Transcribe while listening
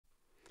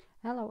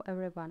Hello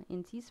everyone,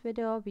 in this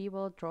video we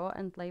will draw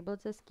and label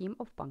the scheme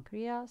of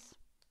pancreas.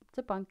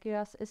 The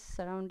pancreas is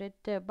surrounded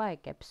by a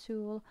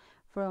capsule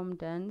from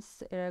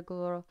dense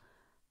irregular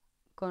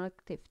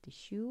connective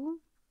tissue,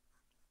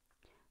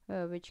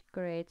 which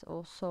creates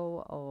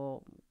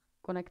also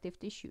connective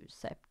tissue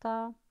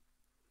septa.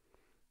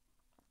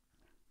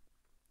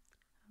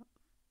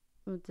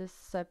 This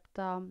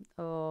septa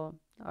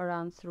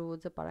run through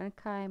the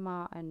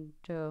parenchyma and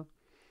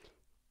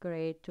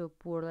create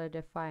poorly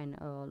defined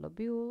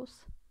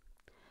lobules.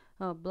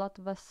 Blood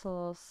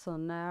vessels,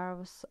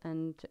 nerves,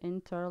 and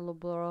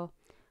interlobular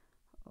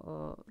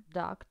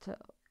duct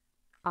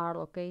are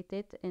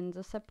located in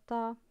the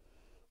septa.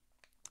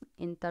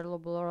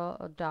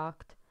 Interlobular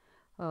duct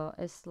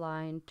is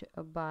lined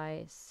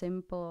by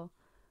simple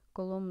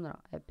columnar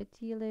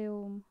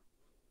epithelium.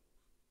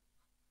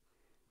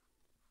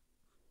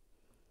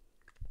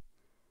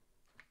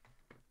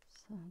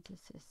 So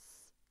this is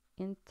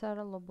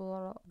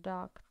interlobular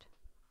duct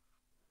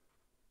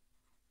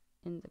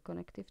in the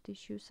connective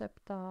tissue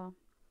septa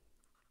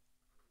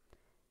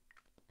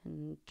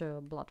and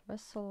blood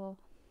vessel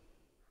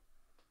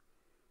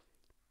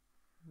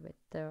with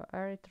the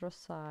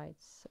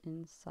erythrocytes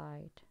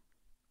inside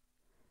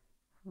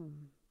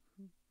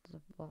the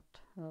blood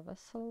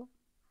vessel.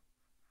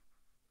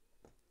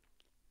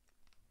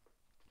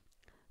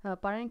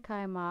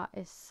 Parenchyma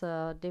is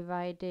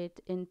divided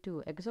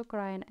into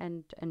exocrine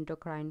and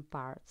endocrine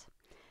parts.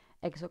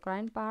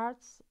 Exocrine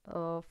parts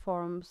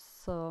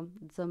forms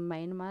the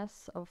main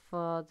mass of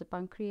the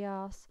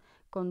pancreas,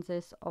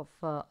 consists of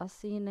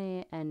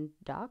acini and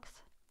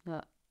ducts.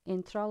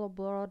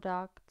 Intralobular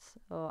ducts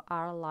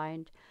are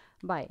lined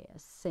by a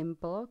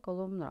simple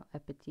columnar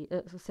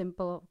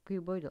simple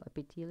cuboidal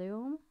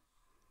epithelium.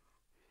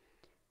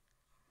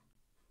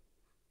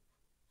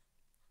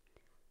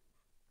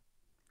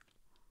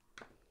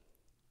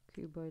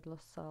 Cuboidal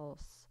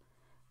cells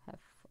have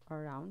a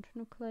round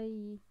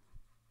nuclei.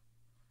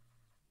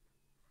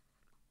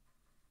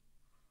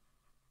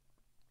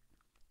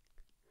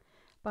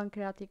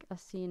 Pancreatic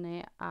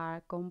acini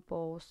are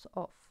composed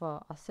of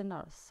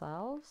acinar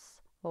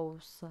cells.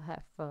 Those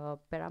have a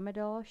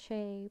pyramidal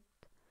shape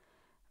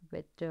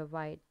with a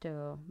wide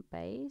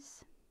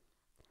base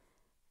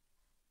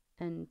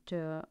and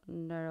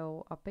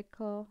narrow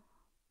apical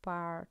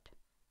part,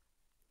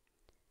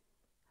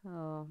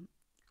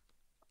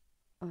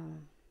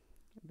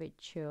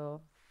 which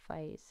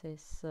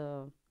faces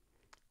the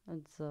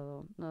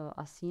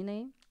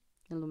acini,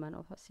 lumen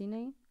of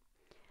acini.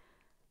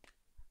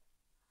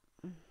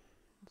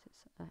 This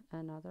is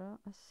another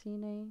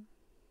acini,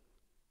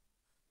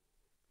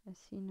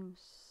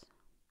 acinus.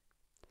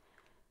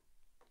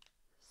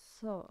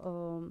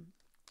 So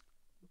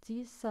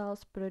these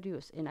cells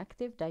produce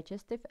inactive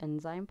digestive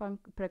enzyme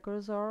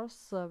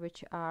precursors,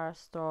 which are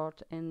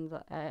stored in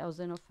the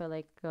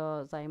eosinophilic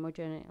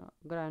zymogen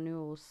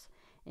granules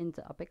in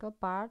the apical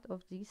part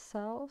of these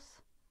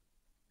cells.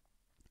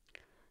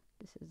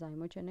 This is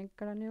zymogenic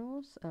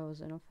granules,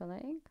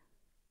 eosinophilic.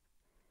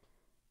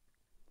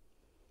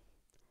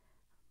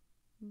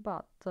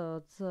 But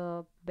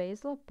the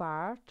basal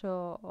part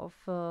of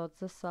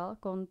the cell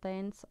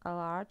contains a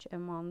large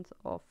amount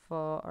of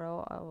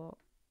raw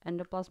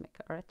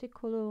endoplasmic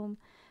reticulum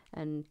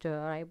and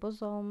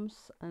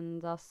ribosomes,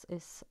 and thus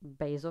is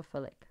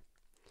basophilic.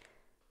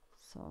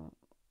 So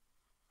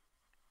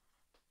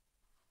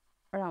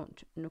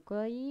round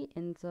nuclei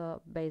in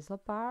the basal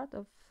part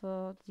of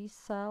these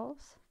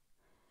cells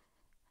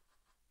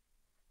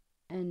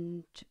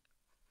and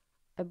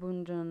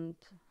abundant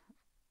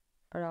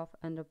rough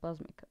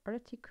endoplasmic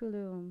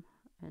reticulum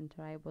and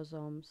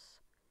ribosomes.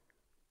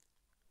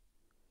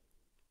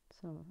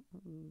 So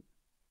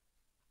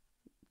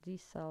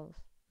these cells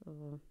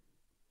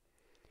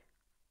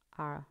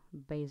are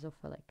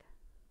basophilic.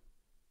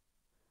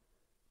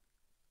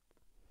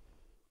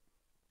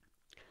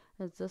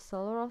 The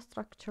cellular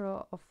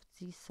structure of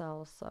these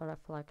cells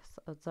reflects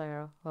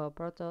their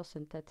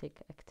photosynthetic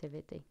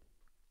activity.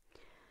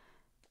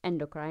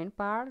 Endocrine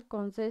part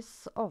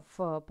consists of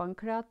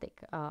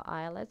pancreatic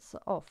islets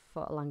of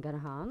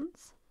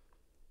Langerhans.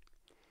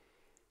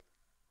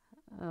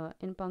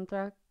 In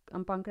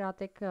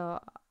pancreatic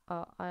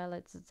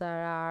islets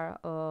there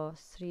are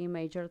three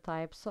major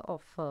types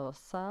of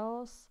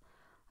cells.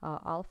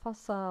 Alpha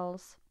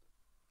cells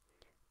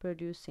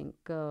producing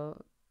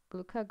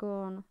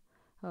glucagon,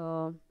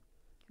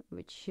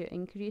 which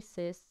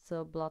increases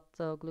the blood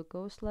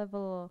glucose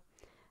level.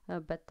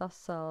 Beta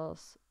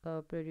cells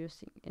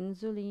producing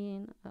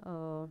insulin.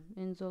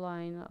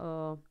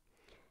 Insulin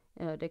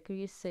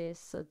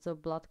decreases the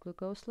blood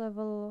glucose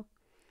level.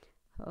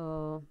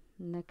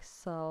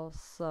 Next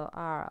cells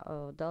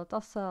are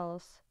delta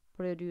cells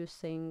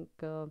producing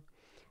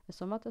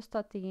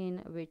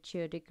somatostatin, which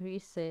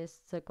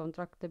decreases the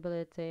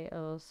contractibility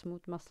of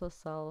smooth muscle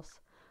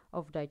cells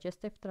of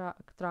digestive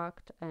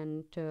tract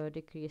and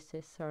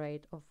decreases the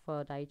rate of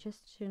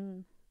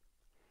digestion.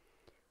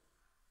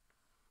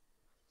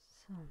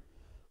 So,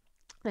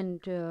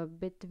 and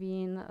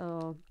between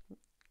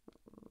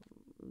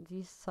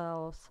these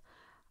cells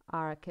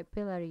are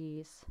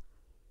capillaries.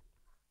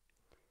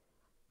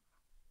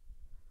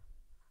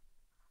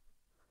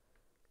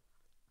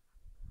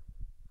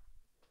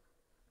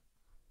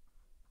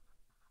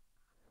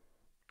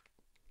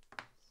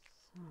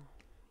 So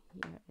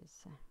here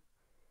is a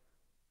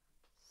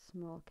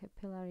small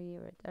capillary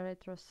with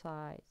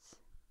erythrocytes.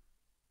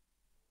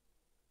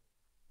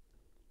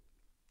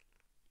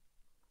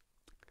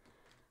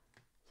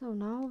 So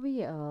now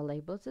we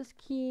label the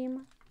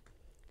scheme.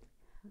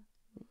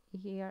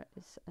 Here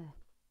is a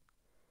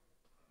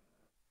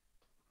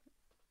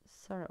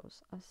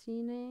serous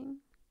ascending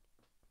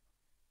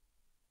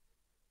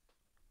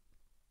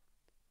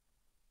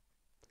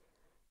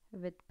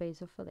with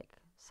basophilic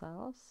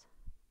cells.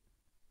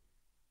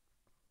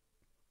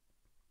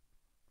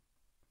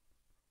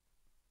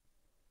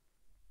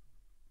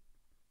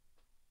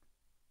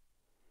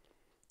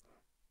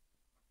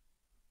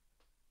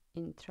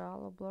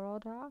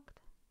 Intralobular duct.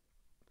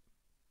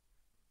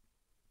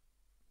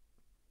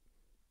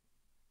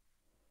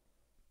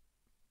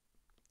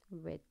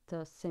 With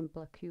the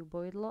simple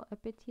cuboidal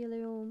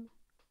epithelium.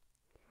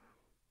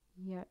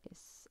 Here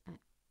is an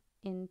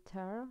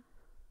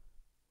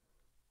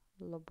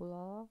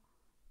interlobular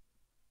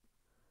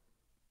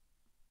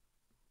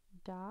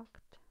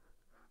duct,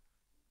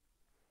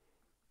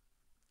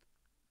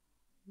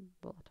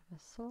 blood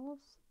vessels,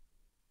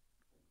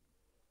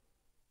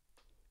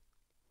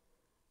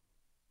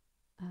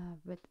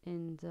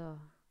 within the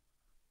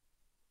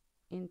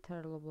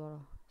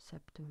interlobular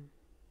septum.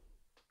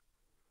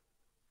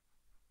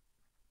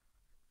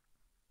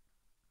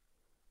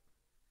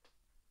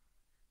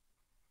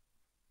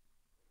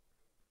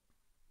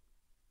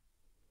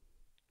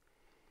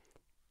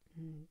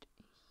 And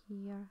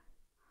here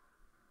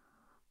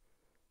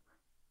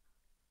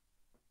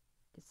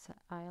it's an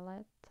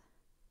islet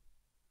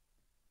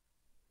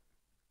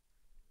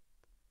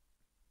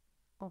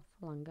of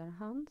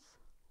Langerhans.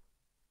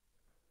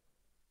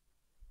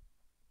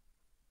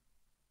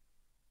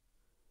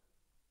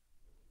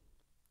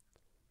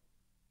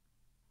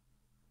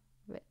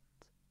 With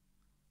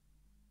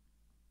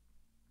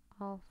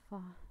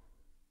alpha,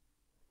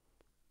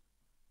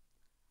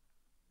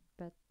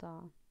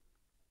 beta,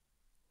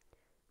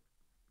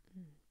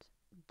 and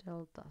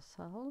delta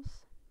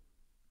cells.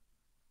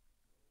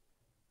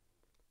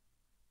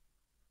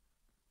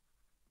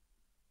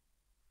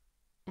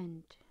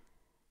 And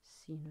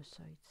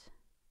sinusoids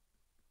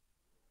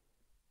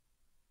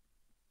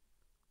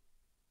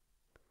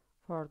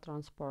for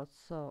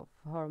transports of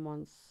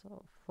hormones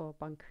for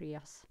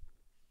pancreas.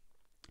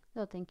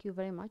 So thank you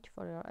very much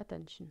for your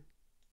attention.